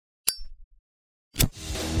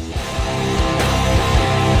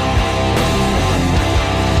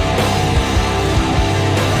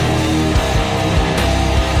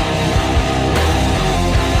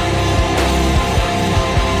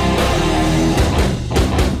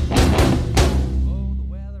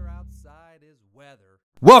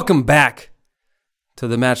Welcome back to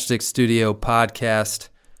the Matchstick Studio podcast.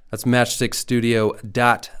 That's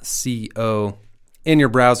matchstickstudio.co in your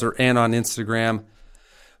browser and on Instagram.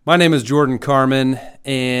 My name is Jordan Carmen,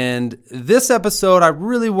 and this episode I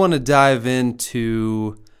really want to dive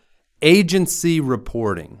into agency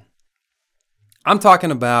reporting. I'm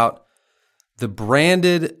talking about the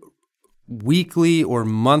branded weekly or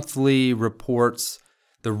monthly reports,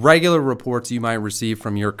 the regular reports you might receive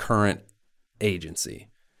from your current agency.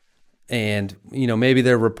 And, maybe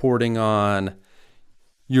they're reporting on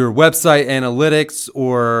your website analytics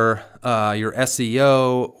or your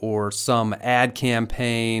SEO or some ad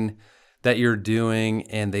campaign that you're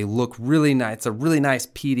doing, and they look really nice. It's a really nice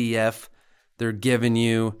PDF they're giving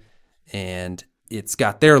you, and it's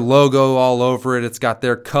got their logo all over it. It's got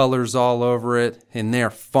their colors all over it in their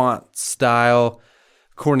font style,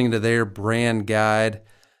 according to their brand guide.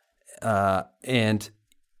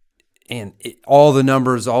 All the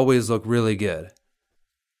numbers always look really good,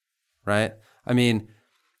 right? I mean,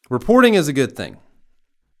 reporting is a good thing.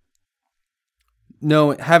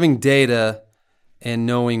 Having data and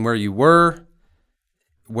knowing where you were,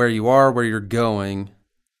 where you are, where you're going,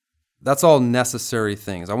 that's all necessary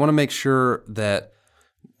things. I want to make sure that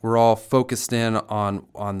we're all focused in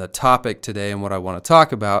on the topic today and what I want to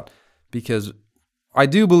talk about, because I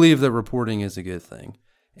do believe that reporting is a good thing.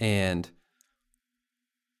 And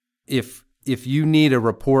if you need a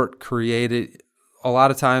report created, a lot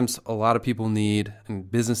of times, a lot of people need, and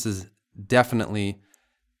businesses definitely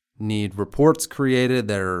need reports created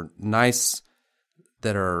that are nice,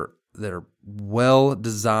 that are well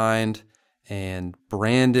designed and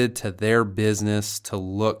branded to their business to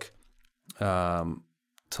look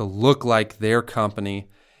like their company,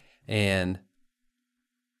 and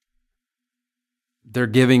they're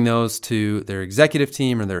giving those to their executive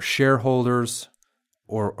team or their shareholders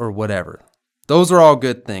or whatever. Those are all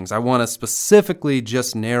good things. I want to specifically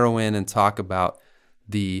just narrow in and talk about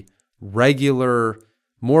the more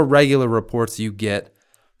regular reports you get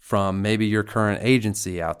from maybe your current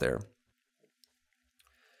agency out there.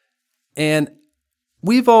 And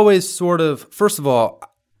we've always first of all,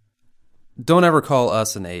 don't ever call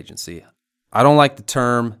us an agency. I don't like the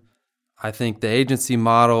term. I think the agency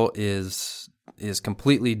model is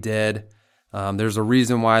completely dead. There's a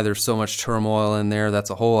reason why there's so much turmoil in there. That's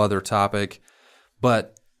a whole other topic.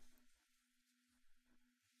 But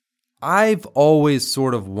I've always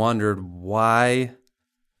sort of wondered why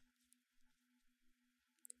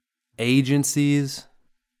agencies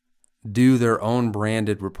do their own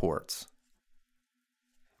branded reports.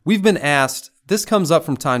 We've been asked, this comes up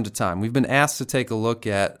from time to time, we've been asked to take a look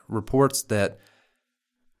at reports that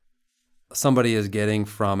somebody is getting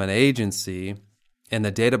from an agency and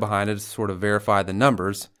the data behind it to sort of verify the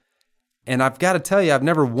numbers. And I've got to tell you, I've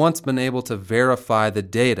never once been able to verify the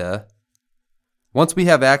data. Once we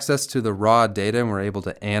have access to the raw data and we're able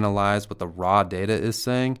to analyze what the raw data is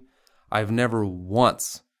saying, I've never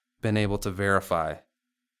once been able to verify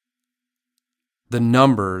the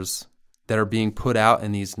numbers that are being put out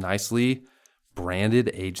in these nicely branded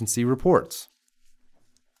agency reports.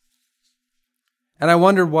 And I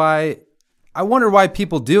wonder why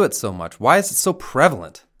people do it so much. Why is it so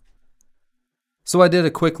prevalent? So I did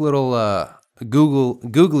a quick little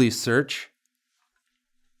googly search,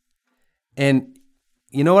 and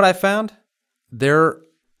you know what I found? The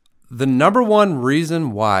number one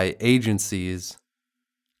reason why agencies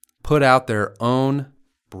put out their own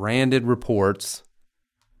branded reports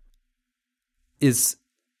is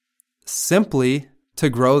simply to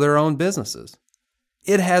grow their own businesses.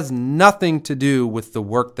 It has nothing to do with the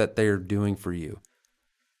work that they're doing for you.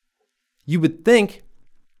 You would think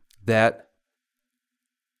that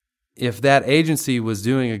if that agency was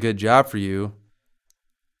doing a good job for you,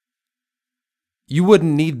 you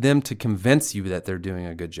wouldn't need them to convince you that they're doing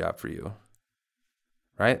a good job for you.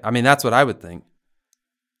 Right? I mean, that's what I would think.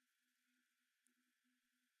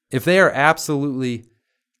 If they are absolutely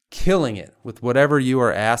killing it with whatever you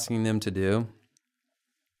are asking them to do,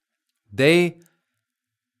 they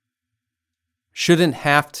shouldn't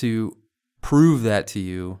have to prove that to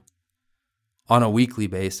you on a weekly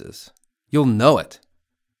basis. You'll know it.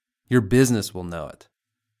 Your business will know it.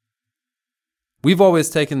 We've always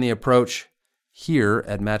taken the approach here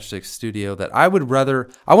at Matchstick Studio that I want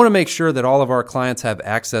to make sure that all of our clients have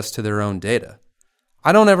access to their own data.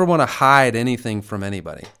 I don't ever want to hide anything from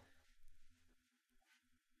anybody.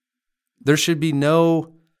 There should be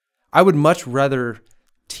I would much rather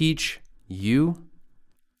teach you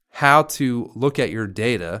how to look at your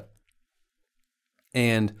data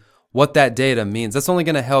and what that data means. That's only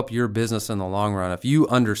going to help your business in the long run if you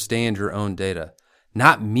understand your own data,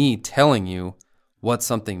 not me telling you what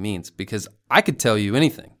something means, because I could tell you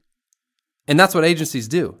anything. And that's what agencies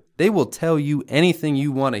do. They will tell you anything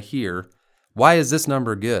you want to hear. Why is this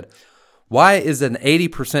number good? Why is an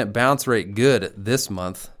 80% bounce rate good this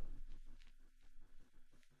month,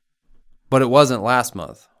 but it wasn't last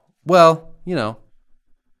month? Well,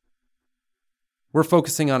 we're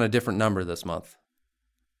focusing on a different number this month.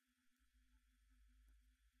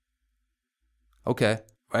 Okay,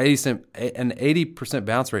 an 80%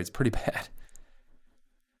 bounce rate is pretty bad.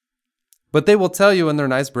 But they will tell you in their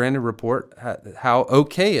nice branded report how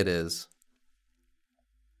okay it is.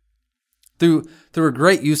 Through a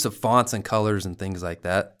great use of fonts and colors and things like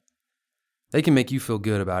that, they can make you feel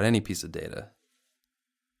good about any piece of data.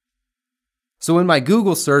 So in my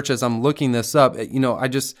Google search, as I'm looking this up,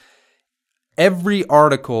 every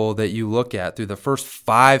article that you look at through the first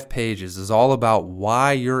 5 pages is all about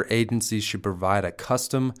why your agency should provide a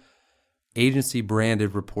custom agency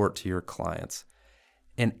branded report to your clients.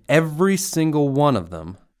 And every single one of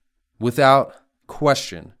them, without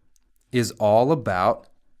question, is all about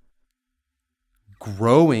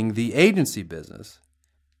growing the agency business.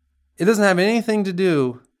 It doesn't have anything to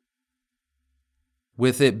do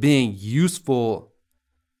with it being useful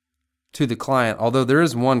to the client, although there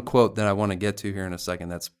is one quote that I want to get to here in a second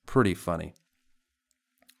that's pretty funny.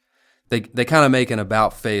 They kind of make an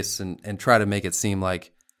about face and try to make it seem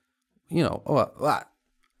like, I don't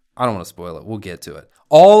want to spoil it. We'll get to it.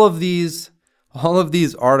 All of these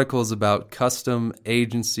articles about custom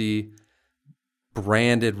agency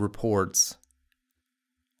branded reports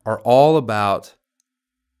are all about,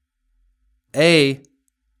 they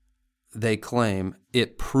claim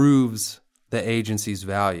it proves the agency's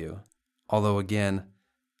value. Although, again,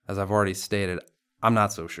 as I've already stated, I'm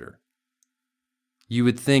not so sure. You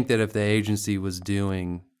would think that if the agency was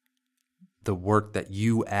doing the work that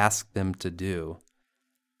you asked them to do,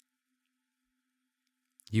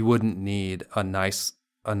 you wouldn't need a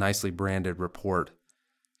nicely branded report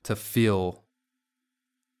to feel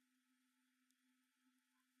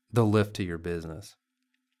the lift to your business.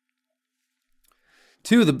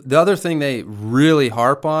 2, the other thing they really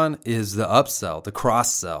harp on is the upsell, the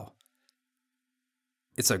cross-sell.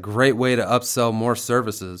 It's a great way to upsell more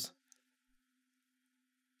services.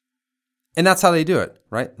 And that's how they do it,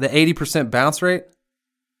 right? The 80% bounce rate,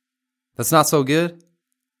 that's not so good.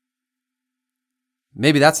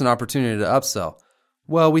 Maybe that's an opportunity to upsell.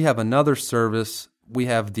 Well, we have another service. We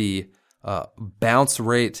have the bounce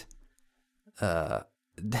rate,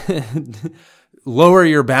 lower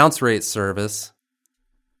your bounce rate service,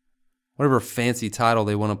 whatever fancy title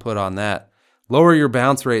they want to put on that. Lower your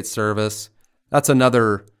bounce rate service. That's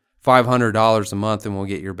another $500 a month, and we'll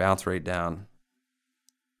get your bounce rate down.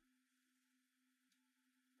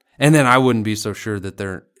 And then I wouldn't be so sure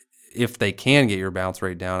that if they can get your bounce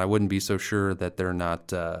rate down, I wouldn't be so sure that they're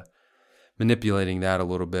not manipulating that a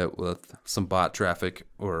little bit with some bot traffic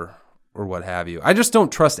or what have you. I just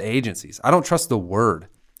don't trust agencies. I don't trust the word.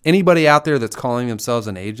 Anybody out there that's calling themselves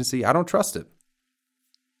an agency, I don't trust it.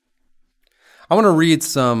 I'm going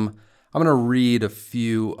to read a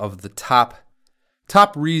few of the top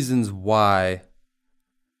reasons why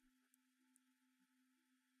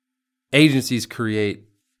agencies create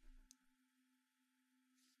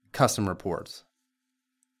custom reports.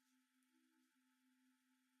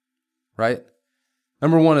 Right?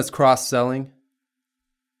 Number 1 is cross-selling.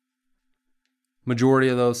 Majority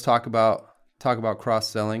of those talk about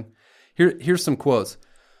cross-selling. Here's some quotes.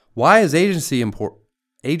 Why is agency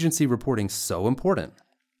reporting so important?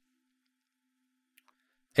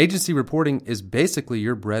 Agency reporting is basically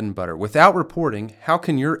your bread and butter. Without reporting, how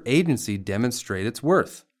can your agency demonstrate its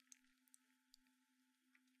worth?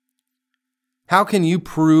 How can you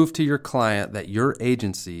prove to your client that your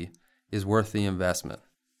agency is worth the investment?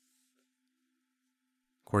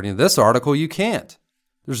 According to this article, you can't.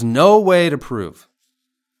 There's no way to prove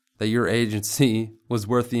that your agency was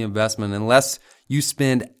worth the investment unless you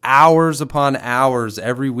spend hours upon hours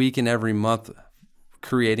every week and every month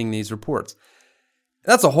creating these reports.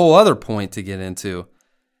 That's a whole other point to get into.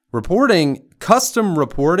 Custom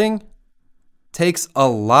reporting takes a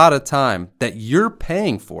lot of time that you're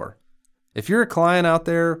paying for. If you're a client out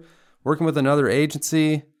there working with another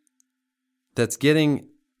agency that's getting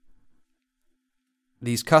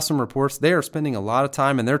these custom reports, they are spending a lot of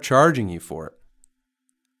time and they're charging you for it.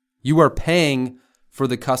 You are paying for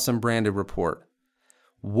the custom branded report.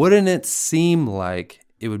 Wouldn't it seem like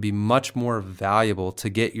it would be much more valuable to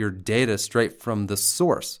get your data straight from the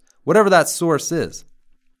source, whatever that source is?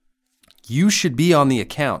 You should be on the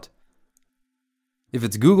account. If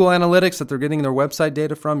it's Google Analytics that they're getting their website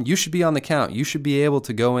data from, you should be on the account. You should be able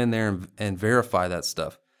to go in there and verify that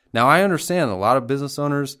stuff. Now, I understand a lot of business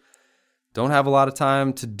owners don't have a lot of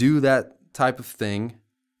time to do that type of thing,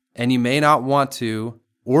 and you may not want to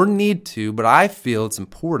or need to, but I feel it's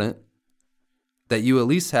important that you at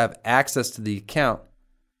least have access to the account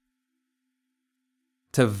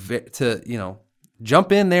to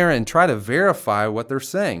jump in there and try to verify what they're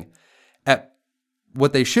saying.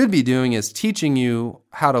 What they should be doing is teaching you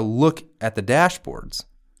how to look at the dashboards.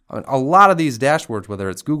 I mean, a lot of these dashboards, whether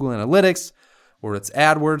it's Google Analytics or it's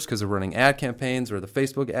AdWords because they're running ad campaigns, or the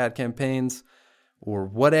Facebook ad campaigns, or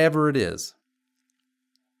whatever it is,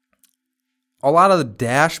 a lot of the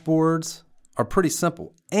dashboards are pretty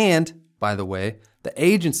simple. And, by the way, the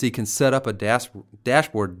agency can set up a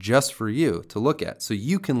dashboard just for you to look at. So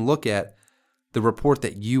you can look at the report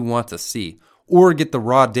that you want to see, or get the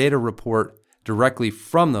raw data report directly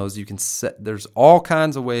from those. There's all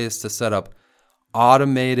kinds of ways to set up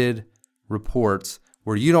automated reports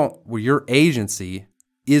where your agency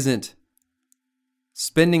isn't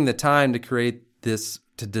spending the time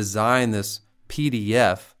to design this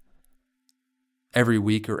PDF every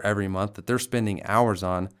week or every month that they're spending hours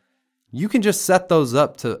on. You can just set those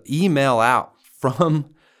up to email out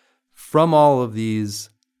from all of these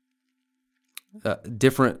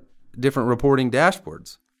different reporting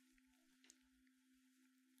dashboards.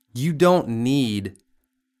 You don't need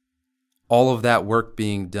all of that work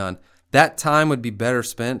being done. That time would be better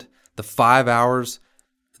spent. The 5 hours,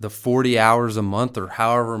 the 40 hours a month, or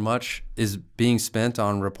however much is being spent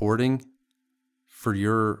on reporting for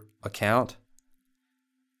your account.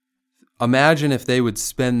 Imagine if they would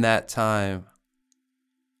spend that time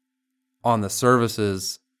on the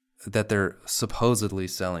services that they're supposedly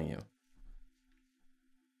selling you.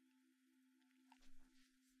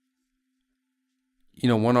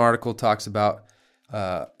 One article talks about,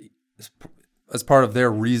 as part of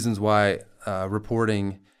their reasons why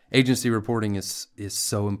agency reporting is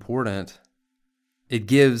so important, it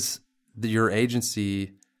gives your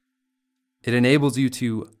agency, it enables you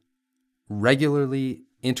to regularly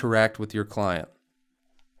interact with your client.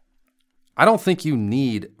 I don't think you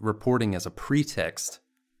need reporting as a pretext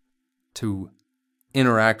to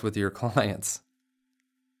interact with your clients.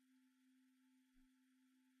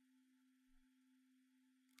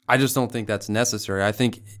 I just don't think that's necessary. I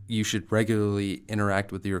think you should regularly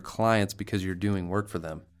interact with your clients because you're doing work for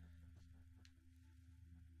them.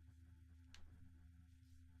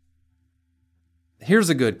 Here's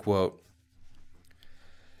a good quote.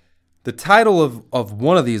 The title of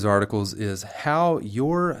one of these articles is How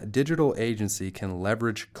Your Digital Agency Can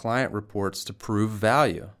Leverage Client Reports to Prove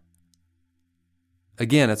Value.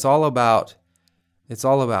 Again, it's all about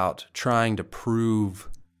trying to prove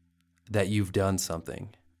that you've done something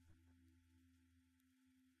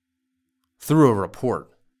through a report.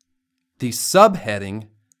 The subheading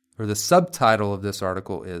or the subtitle of this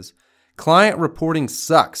article is Client Reporting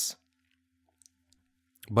Sucks,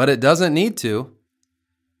 but it doesn't need to.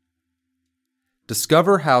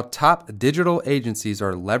 Discover how top digital agencies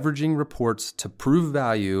are leveraging reports to prove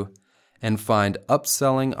value and find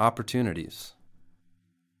upselling opportunities.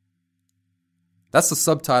 That's the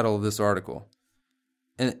subtitle of this article.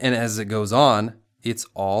 And as it goes on, it's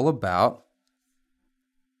all about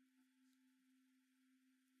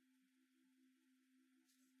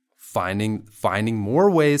finding more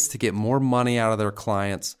ways to get more money out of their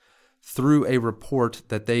clients through a report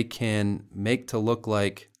that they can make to look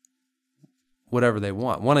like whatever they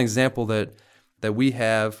want. One example that we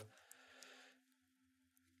have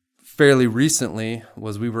fairly recently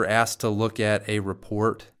was we were asked to look at a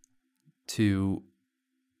report to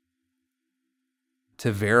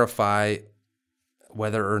verify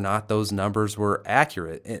whether or not those numbers were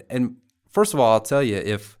accurate. And first of all, I'll tell you,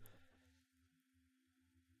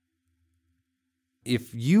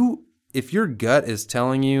 if your gut is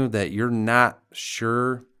telling you that you're not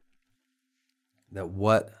sure that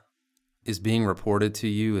what is being reported to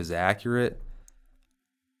you is accurate,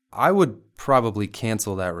 I would probably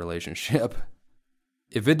cancel that relationship.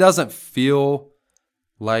 If it doesn't feel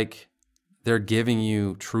like they're giving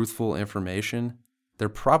you truthful information, they're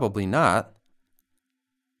probably not.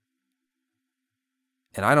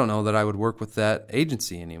 And I don't know that I would work with that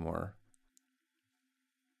agency anymore.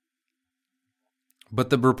 But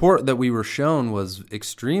the report that we were shown was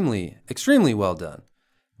extremely, extremely well done.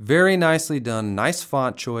 Very nicely done, nice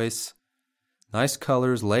font choice, nice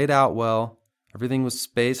colors, laid out well. Everything was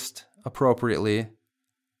spaced appropriately.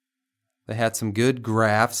 They had some good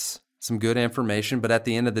graphs, some good information, but at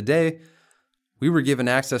the end of the day, we were given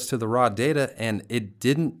access to the raw data and it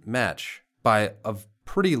didn't match by a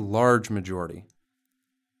pretty large majority.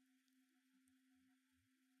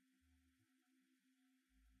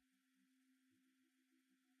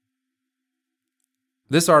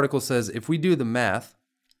 This article says, if we do the math,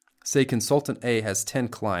 say consultant A has 10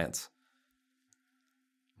 clients,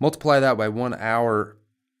 multiply that by 1 hour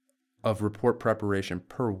of report preparation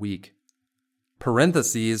per week,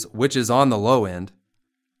 parentheses, which is on the low end,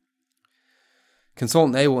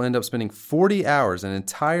 consultant A will end up spending 40 hours, an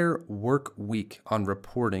entire work week, on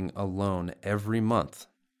reporting alone every month.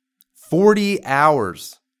 40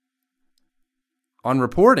 hours on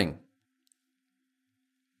reporting.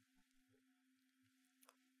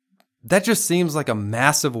 That just seems like a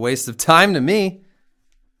massive waste of time to me.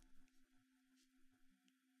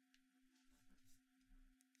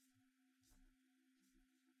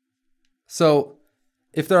 So,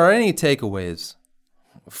 if there are any takeaways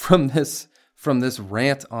from this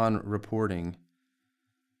rant on reporting,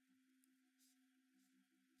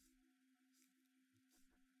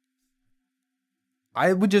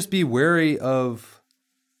 I would just be wary of.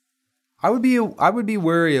 I would be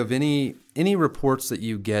wary of any reports that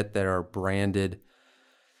you get that are branded,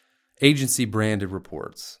 agency branded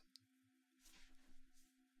reports.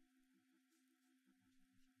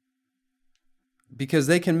 Because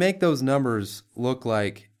they can make those numbers look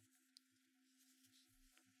like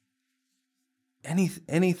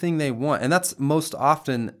anything they want. And that's most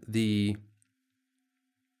often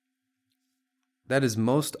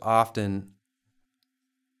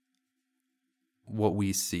what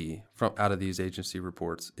we see from out of these agency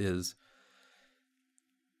reports is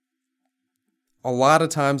a lot of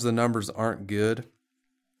times the numbers aren't good,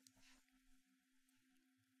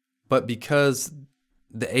 but because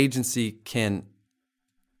the agency can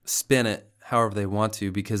spin it however they want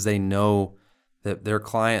to, because they know that their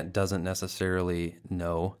client doesn't necessarily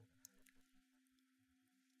know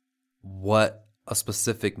what a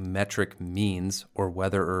specific metric means or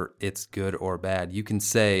whether it's good or bad. You can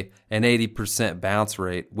say an 80% bounce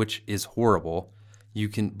rate, which is horrible.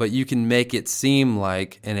 But you can make it seem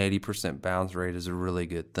like an 80% bounce rate is a really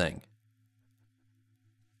good thing.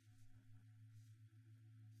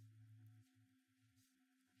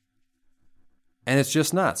 And it's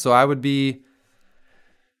just not. So I'd be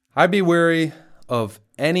wary of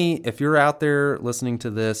if you're out there listening to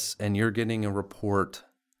this and you're getting a report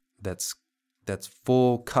that's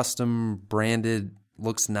full, custom branded,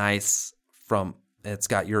 looks nice, it's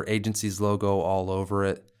got your agency's logo all over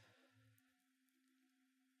it.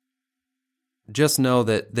 Just know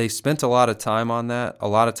that they spent a lot of time on that, a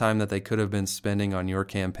lot of time that they could have been spending on your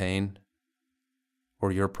campaign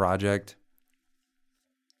or your project.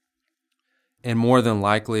 And more than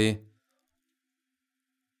likely,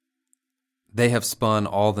 they have spun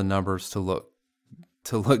all the numbers to look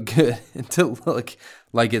good and to look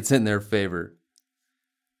like it's in their favor.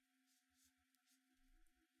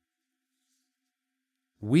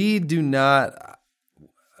 We do not,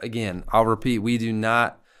 again, I'll repeat, we do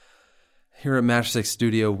not, here at Matchstick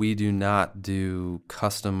Studio, we do not do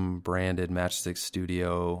custom branded Matchstick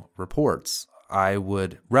Studio reports. I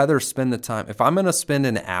would rather spend the time, if I'm going to spend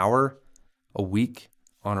an hour a week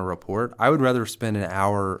on a report, I would rather spend an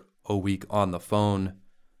hour a week on the phone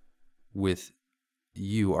with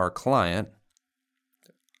you, our client,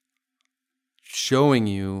 showing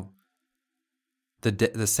you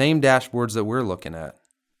the same dashboards that we're looking at.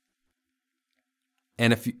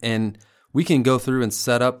 And we can go through and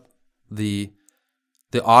set up the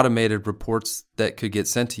automated reports that could get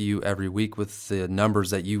sent to you every week with the numbers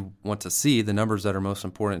that you want to see, the numbers that are most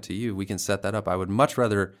important to you. We can set that up. I would much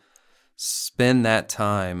rather spend that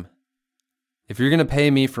time. If you're going to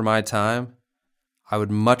pay me for my time, I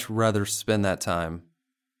would much rather spend that time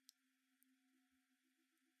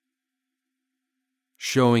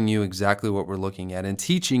showing you exactly what we're looking at and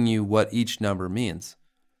teaching you what each number means.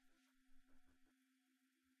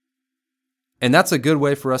 And that's a good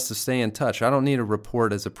way for us to stay in touch. I don't need a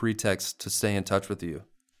report as a pretext to stay in touch with you.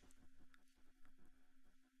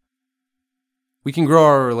 We can grow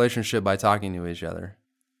our relationship by talking to each other.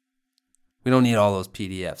 We don't need all those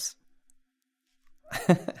PDFs.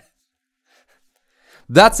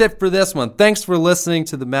 That's it for this one. Thanks for listening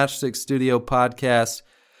to the Matchstick Studio podcast.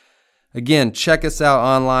 Again, check us out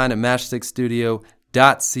online at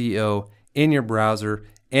matchstickstudio.co in your browser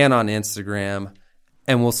and on Instagram,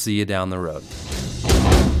 and we'll see you down the road.